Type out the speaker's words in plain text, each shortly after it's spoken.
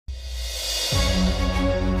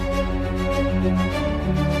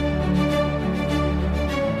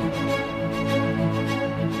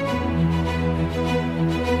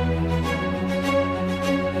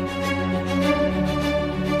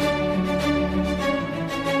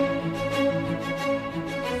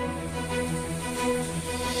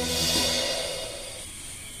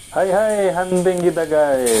Hai hunting kita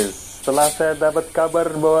guys. Setelah saya dapat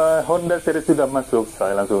kabar bahwa Honda series sudah masuk,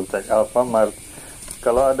 saya langsung cek Alfamart.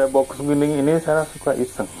 Kalau ada box kuning ini saya suka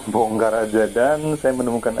iseng bongkar aja, dan saya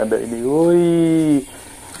menemukan ada ini. Woi,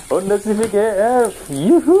 Honda Civic EF.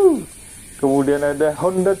 Yuhu. Kemudian ada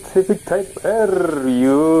Honda Civic Type R.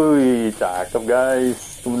 Yui, cakep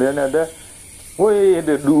guys. Kemudian ada, woi,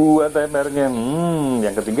 ada dua Type R-nya.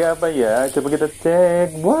 Yang ketiga apa ya? Coba kita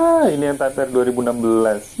cek. Wah, ini yang Type R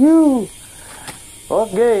 2016. Yuh.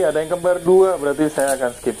 Oke, ada yang kembar dua. Berarti saya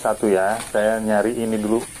akan skip satu ya. Saya nyari ini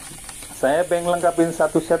dulu. Saya pengen lengkapin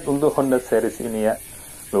satu set untuk Honda series ini ya.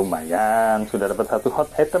 Lumayan, sudah dapat satu hot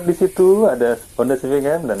item di situ. Ada Honda Civic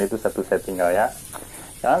M dan itu satu set tinggal ya.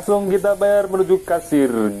 Langsung kita bayar menuju kasir.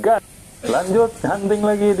 Gas. Lanjut hunting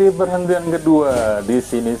lagi di perhentian kedua. Di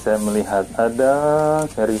sini saya melihat ada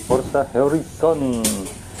seri Forza Horizon.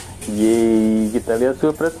 Yeay, kita lihat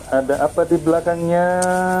surprise ada apa di belakangnya.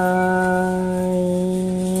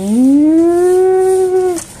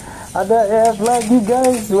 Ada F lagi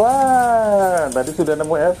guys. Wah, tadi sudah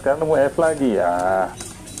nemu F, sekarang nemu F lagi ya.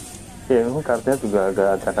 Oke, kartunya juga agak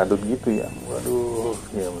acak-adut gitu ya. Waduh,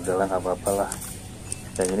 ya udahlah, nggak apa-apa lah.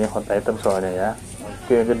 Yang ini hot item soalnya ya.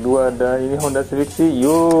 Oke, kedua ada ini Honda Civic sih.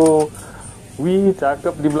 Yo, wih,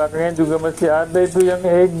 cakep. Di belakangnya juga masih ada itu yang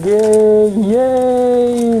EG.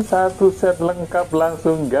 Yeay, satu set lengkap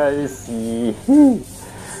langsung guys.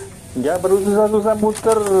 Nggak perlu susah-susah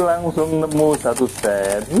muter, langsung nemu satu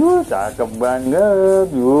set. Cakep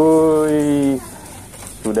banget. Woi,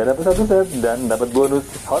 sudah dapat satu set dan dapat bonus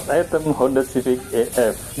hot item Honda Civic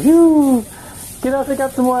EF. Kita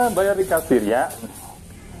sikat semua, bayar di kasir ya.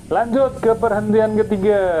 Lanjut ke perhentian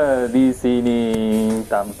ketiga. Di sini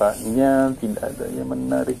tampaknya tidak ada yang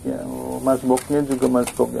menariknya. Oh, masboxnya juga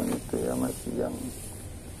masbox yang itu ya, masih yang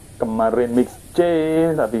kemarin mix C,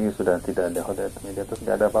 tapi sudah tidak ada hot item di atas,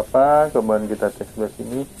 nggak ada apa-apa. Kemudian kita cek sebelah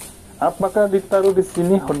sini, apakah ditaruh di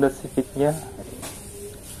sini Honda Civicnya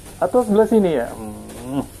atau sebelah sini ya.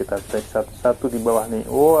 Kita cek satu-satu di bawah nih.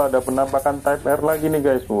 Oh, ada penampakan Type R lagi nih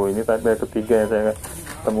guys. Oh, ini Type R ketiga ya saya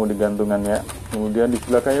temu di gantungannya. Kemudian di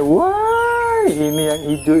belakangnya, wah, ini yang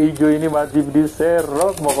hijau-hijau ini wajib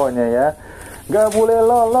diserok pokoknya ya, nggak boleh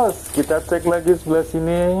lolos. Kita cek lagi sebelah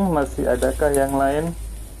sini, masih adakah yang lain.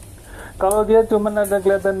 Kalau dia cuma ada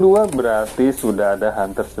kelihatan dua, berarti sudah ada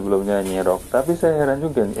hunter sebelumnya nyerok. Tapi saya heran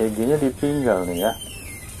juga nih, EG-nya ditinggal nih ya.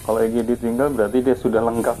 Kalau EG ditinggal berarti dia sudah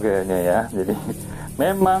lengkap kayaknya ya. Jadi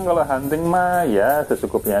memang kalau hunting mah ya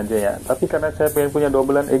secukupnya aja ya. Tapi karena saya pengen punya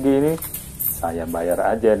dobelan EG ini, saya bayar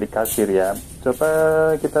aja di kasir ya. Coba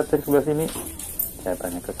kita cek sebelah sini. Saya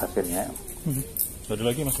tanya ke kasirnya. Ada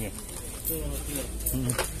lagi masnya?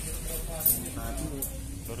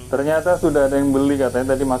 Ternyata sudah ada yang beli,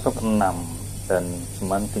 katanya tadi masuk 6 dan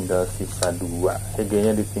cuman tinggal sisa 2.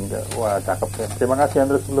 EG-nya ditinggal. Wah, cakep ya. Terima kasih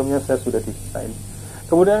Andre, sebelumnya saya sudah disisain.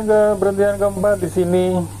 Kemudian ke berhentian keempat di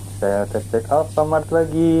sini saya cek Alfamart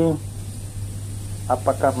lagi.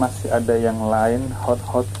 Apakah masih ada yang lain hot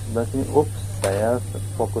sebelah sini? Ups, saya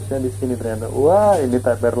fokusnya di sini ternyata. Wah, ini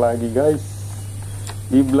Type R lagi guys.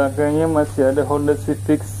 Di belakangnya masih ada Honda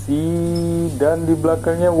Civic C dan di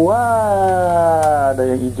belakangnya, wah, ada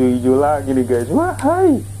yang hijau-hijau lagi nih guys. Wah,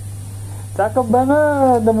 hai, cakep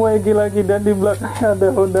banget, nemu EG lagi dan di belakangnya ada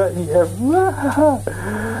Honda IF. Wah,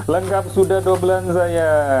 lengkap sudah dobelan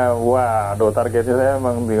saya. Wah, targetnya saya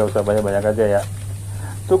emang tidak usah banyak-banyak aja ya.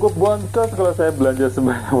 Cukup boncos kalau saya belanja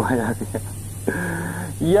sebanyak-banyaknya.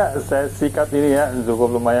 Ya, saya sikat ini ya,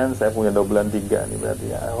 cukup lumayan. Saya punya dobelan 3 nih berarti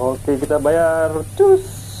ya. Oke, kita bayar. Cus.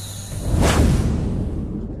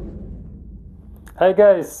 Hai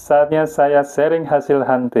guys, saatnya saya sharing hasil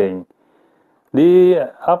hunting. Di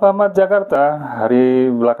Alfamart Jakarta,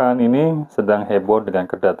 hari belakangan ini sedang heboh dengan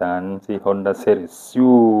kedatangan si Honda series.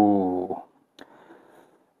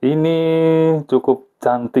 Ini cukup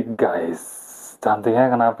cantik guys.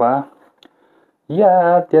 Cantiknya kenapa?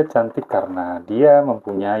 Ya, dia cantik karena dia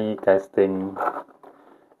mempunyai casting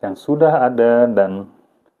yang sudah ada dan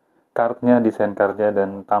desain kartnya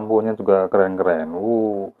dan tambonya juga keren-keren.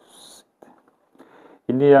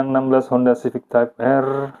 Ini yang 16 Honda Civic Type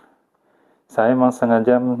R. Saya memang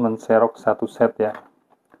sengaja menserok satu set ya.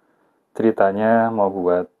 Ceritanya mau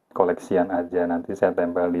buat koleksian aja, nanti saya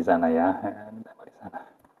tempel di sana ya.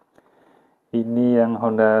 Ini yang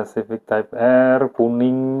Honda Civic Type R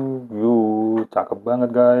kuning, cakep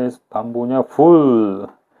banget guys. Tambonya full,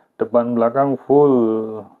 depan belakang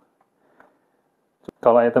full.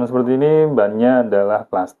 Kalau item seperti ini bannya adalah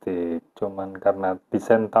plastik, cuman karena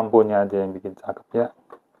desain tambonya aja yang bikin cakep ya.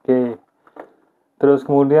 Oke. Terus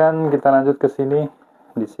kemudian kita lanjut ke sini.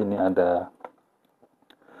 Di sini ada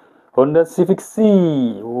Honda Civic C.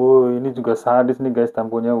 Wow, ini juga sadis nih guys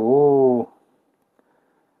tampunya. Wow,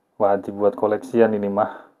 wajib buat koleksian ini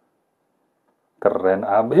mah. Keren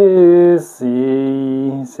abis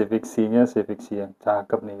sih. Civic C-nya Civic C yang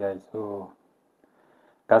cakep nih guys.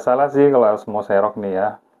 Gak salah sih kalau harus mau serok nih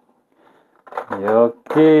ya.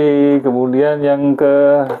 Oke, kemudian yang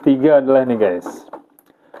ketiga adalah ini guys.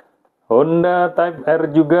 Honda Type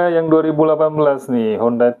R juga yang 2018 nih.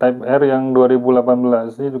 Honda Type R yang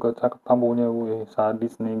 2018 ini juga cakep tampunya. Wih,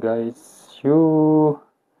 sadis nih guys.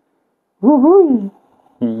 Wuhui.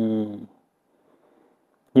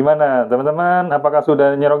 Gimana teman-teman? Apakah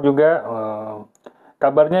sudah nyerok juga?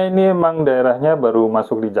 Kabarnya ini emang daerahnya baru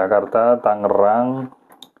masuk di Jakarta, Tangerang,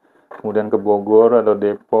 kemudian ke Bogor atau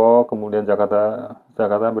Depok, kemudian Jakarta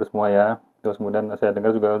bersemua ya. Terus kemudian saya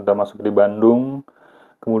dengar juga sudah masuk di Bandung,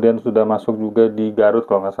 kemudian sudah masuk juga di Garut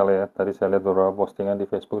kalau nggak salah ya. Tadi saya lihat beberapa postingan di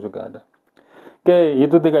Facebook juga ada. Oke,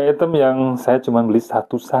 itu 3 item yang saya cuma beli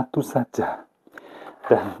satu-satu saja.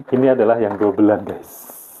 Dan ini adalah yang dobelan guys.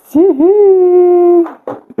 Hihi.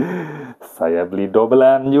 Saya beli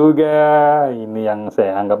dobelan juga. Ini yang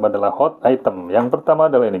saya anggap adalah hot item. Yang pertama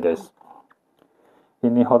adalah ini guys.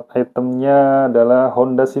 Ini hot itemnya adalah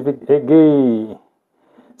Honda Civic EG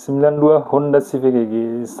 92 Honda Civic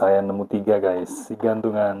EG. Saya nemu 3 guys di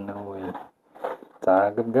gantungan. Wih,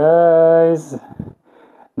 cakep guys.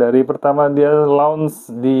 Dari pertama dia launch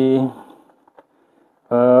di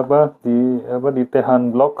di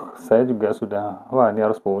Tehan Blok, saya juga sudah, wah ini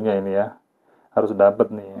harus punya ini ya, harus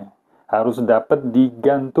dapat nih, harus dapat di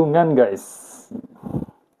gantungan guys,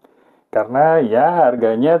 karena ya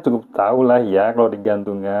harganya cukup tahu lah ya, kalau di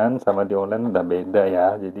gantungan sama di online udah beda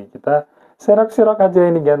ya, jadi kita serok-serok aja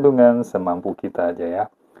ini gantungan semampu kita aja ya.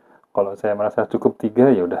 Kalau saya merasa cukup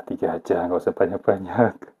 3 ya udah 3 aja, nggak usah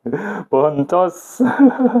banyak-banyak. Boncos.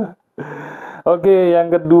 Oke,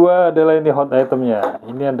 yang kedua adalah ini hot itemnya.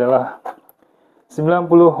 Ini adalah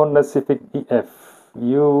 90 Honda Civic EF.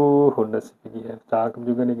 Honda Civic EF. Cakep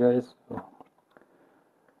juga nih guys.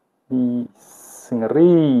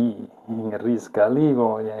 Ngeri. Ngeri sekali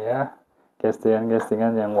pokoknya ya.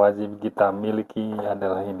 Castingan-castingan yang wajib kita miliki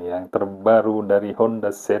adalah ini yang terbaru dari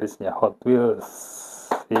Honda seriesnya Hot Wheels.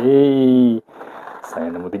 Saya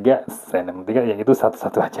nemu 3, yang itu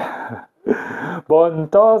satu-satu aja.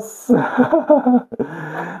 Boncos.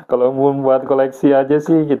 Kalau mau buat koleksi aja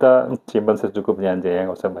sih kita simpan secukupnya aja ya,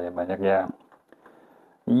 nggak usah banyak-banyak ya.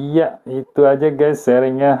 Iya, itu aja guys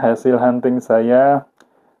sharingnya hasil hunting saya.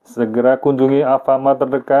 Segera kunjungi Alfamart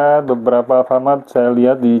terdekat. Beberapa Alfamart saya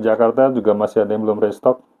lihat di Jakarta juga masih ada yang belum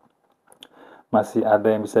restock. Masih ada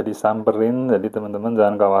yang bisa disamperin, jadi teman-teman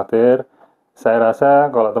jangan khawatir. Saya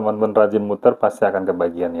rasa kalau teman-teman rajin muter pasti akan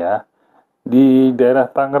kebagian ya. Di daerah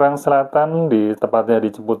Tangerang Selatan, di tepatnya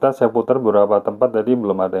di Ciputat, saya putar beberapa tempat tadi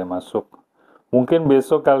belum ada yang masuk. Mungkin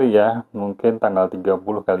besok kali ya, mungkin tanggal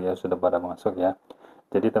 30 kali ya sudah pada masuk ya.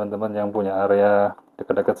 Jadi teman-teman yang punya area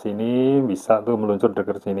dekat-dekat sini bisa tuh meluncur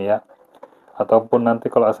dekat sini ya. Ataupun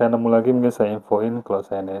nanti kalau saya nemu lagi mungkin saya infoin, kalau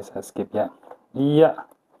saya skip ya.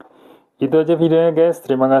 Iya. Itu aja videonya guys,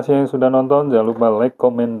 terima kasih yang sudah nonton, jangan lupa like,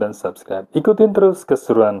 comment, dan subscribe. Ikutin terus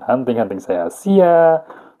keseruan hunting-hunting saya. Sia,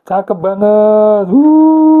 cakep banget,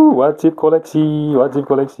 wajib koleksi, wajib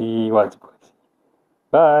koleksi, wajib koleksi.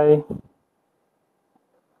 Bye.